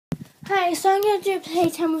Okay, so I'm going to do a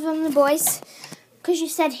playtime with one of the boys. Because you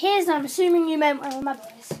said his, I'm assuming you meant one of my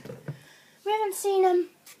boys. We haven't seen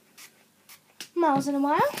Miles in a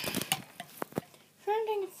while. I'm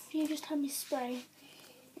wondering if you just have me spray.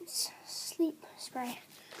 It's sleep spray.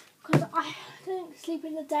 Because I don't sleep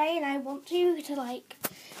in the day and I want to like,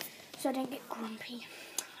 so I don't get grumpy.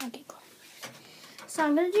 I get grumpy. So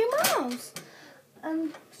I'm going to do Miles.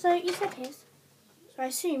 So you said his. So I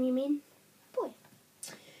assume you mean boy.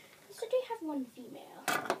 So do have one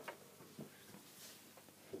female.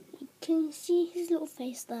 You can see his little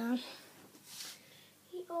face there.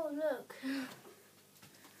 Oh look.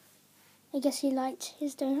 I guess he liked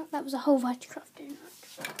his donut. That was a whole Vitakraft donut.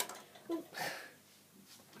 Oh.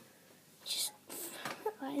 Just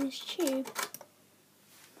like in this tube.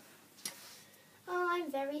 Oh,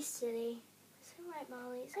 I'm very silly. It's alright,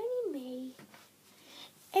 Marley. It's only me.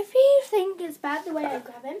 If you think it's bad the way I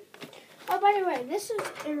grab him. Oh, by the way, this is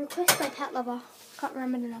a request by Cat Lover. Can't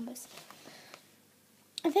remember the numbers.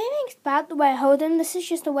 If you think it's bad the way I hold him, this is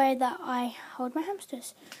just the way that I hold my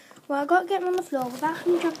hamsters. Well, I've got to get him on the floor without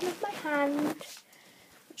him jumping off my hand.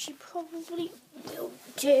 Which he probably will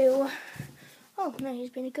do. Oh, no,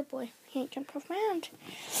 he's been a good boy. He ain't jumped off my hand.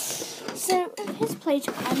 So, with his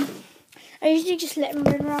playtime, I usually just let him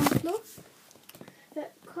run around the floor.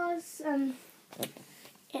 But because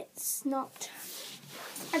it's not...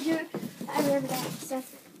 I do it every day. So,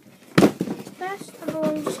 first of all,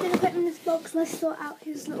 I'm just going to put him in this box. Let's sort out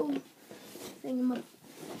his little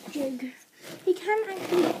thingamajig. He can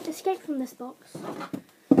actually escape from this box.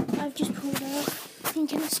 I've just pulled out. He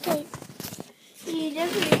can escape. He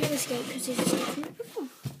definitely can escape because he's escaped from it before.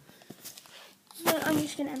 So I'm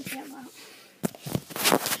just going to empty him out.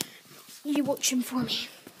 You watch him for me.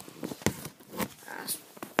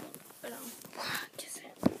 But I'll practice it.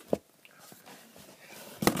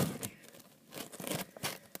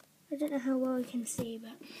 I don't know how well you can see,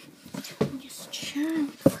 but I'll just check. You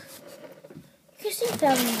can see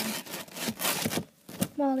down there.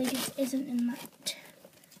 Marley just isn't in that.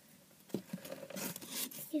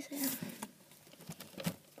 He's there.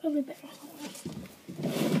 Probably better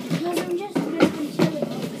because I'm just going to conceal it.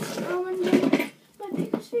 Oh, and my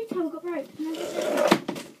biggest food towel got broke. And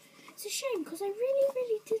it's a shame because I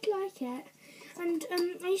really did like it. And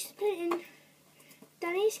I used to put it in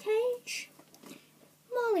Danny's cage.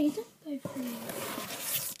 Marley, don't go through.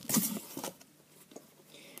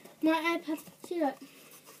 My iPad, see that?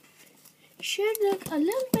 Should look a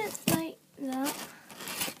little bit like that.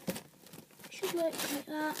 Should look like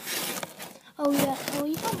that. Oh yeah, oh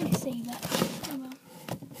you can't really see that. Oh well.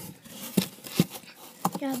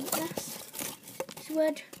 Yeah, but this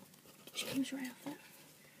word just comes right off it.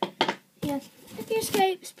 Yes, if he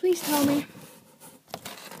escapes, please tell me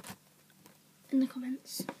in the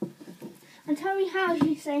comments. And tell me how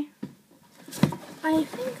you say. I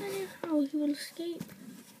think I know how he will escape.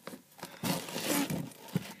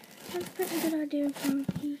 That's a pretty good idea of how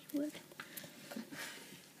he would.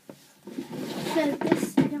 So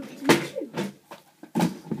this I don't have to do too.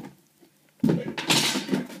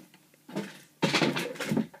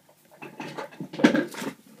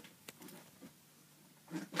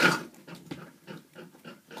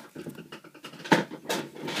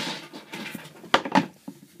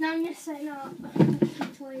 Now I'm just setting up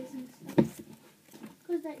some toys and stuff.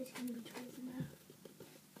 Because that is going to be toys in there.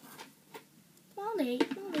 Marley,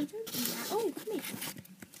 don't do that. Oh, come here.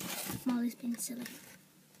 Marley's been silly.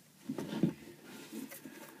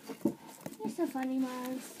 You're so funny,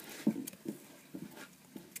 Miles.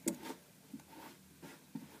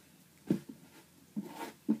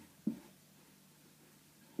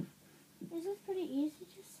 Is this pretty easy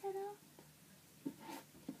to set up?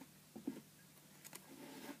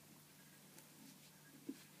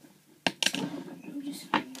 I'm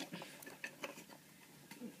just doing it.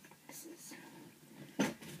 This is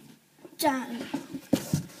done.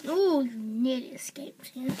 Oh, you nearly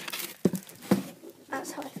escaped, yeah.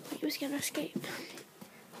 That's how I thought he was going to escape.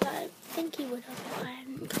 But I think he would have if I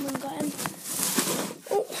hadn't come and got him.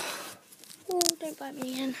 Oh, don't bite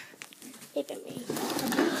me again. He bit me. So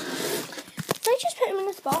I just put him in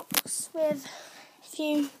this box with a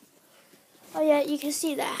few... Oh yeah, you can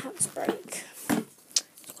see that house broke.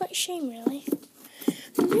 It's quite a shame, really.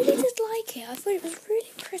 I really did like it. I thought it was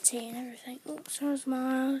really pretty and everything. Oh, sorry,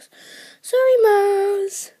 Miles. Sorry,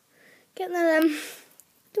 Miles. Get them.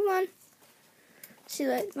 Come on. See,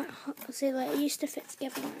 like it used to fit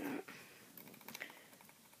together like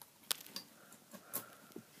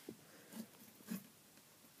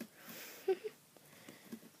that.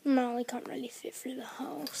 Marley can't really fit through the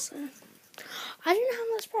hole, so I don't know how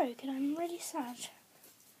that's broken. I'm really sad.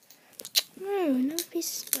 No, another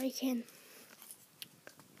piece is breaking.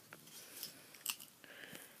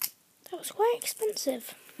 That was quite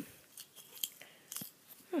expensive.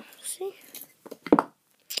 Oh, see?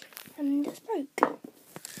 And it's broke.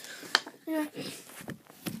 Yeah.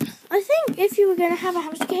 I think if you were going to have a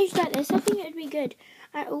hamster cage like this, I think it would be good.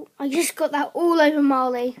 I just got that all over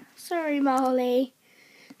Marley. Sorry, Marley.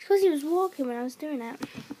 It's because he was walking when I was doing it.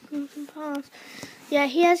 Yeah,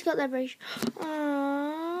 he has got that brush.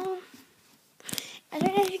 Aww. I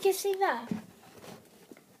don't know if you can see that.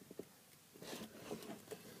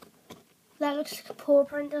 That looks like a paw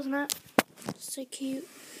print, doesn't it? So cute.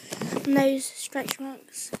 And those stretch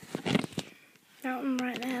marks. That one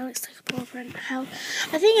right there looks like a paw print. How?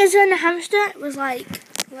 I think it's when the hamster it was like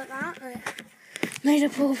that. Made a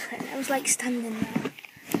paw print. I was like standing there.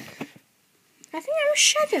 I think that was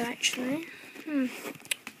shadow actually.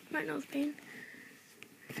 Might not have been.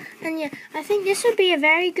 And yeah, I think this would be a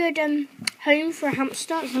very good home for a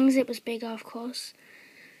hamster as long as it was bigger, of course.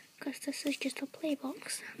 Because this is just a play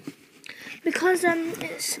box. Because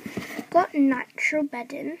it's got natural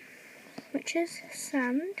bedding, which is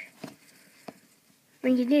sand. I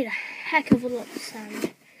mean, you need a heck of a lot of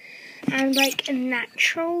sand. And like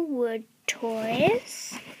natural wood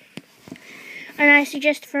toys. And I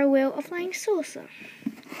suggest for a wheel a flying saucer.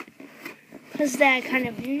 Because they're kind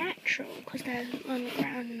of natural, because they're on the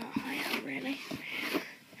ground and not high up really.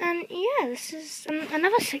 And yeah, this is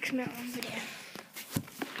another 6-minute long video.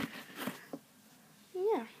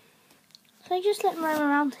 Yeah. So I just let him run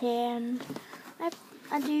around here and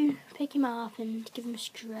I do pick him up and give him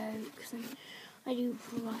strokes and I do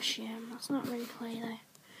brush him. That's not really play though.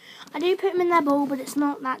 I do put him in their ball, but it's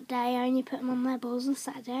not that day. I only put them on their balls on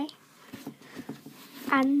Saturday.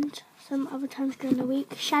 And some other times during the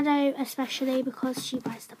week. Shadow especially because she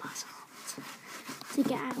buys the bus to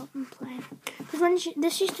get out and play. Because when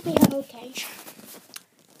this used to be her old cage.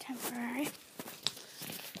 Temporary.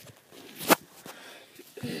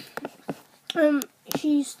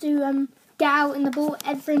 She used to get out in the ball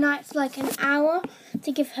every night for like an hour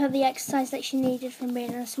to give her the exercise that she needed from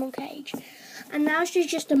being in a small cage. And now she's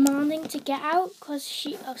just demanding to get out because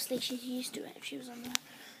obviously she's used to it if she was on there.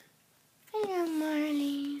 Hello,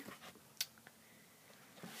 Marley.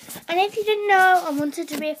 And if you didn't know I wanted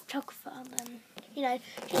to be a photographer, then, you know,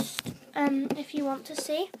 just if you want to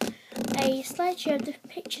see a slideshow of the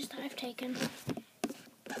pictures that I've taken.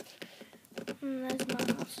 And there's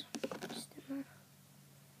Miles. Just in there.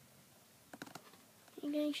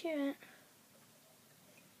 You going to shoot it?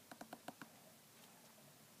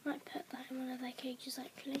 Might put that in one of their cages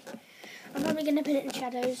actually. I'm probably going to put it in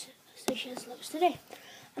shadows so she has lots to do.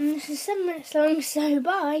 And this is 7 minutes long, so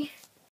bye.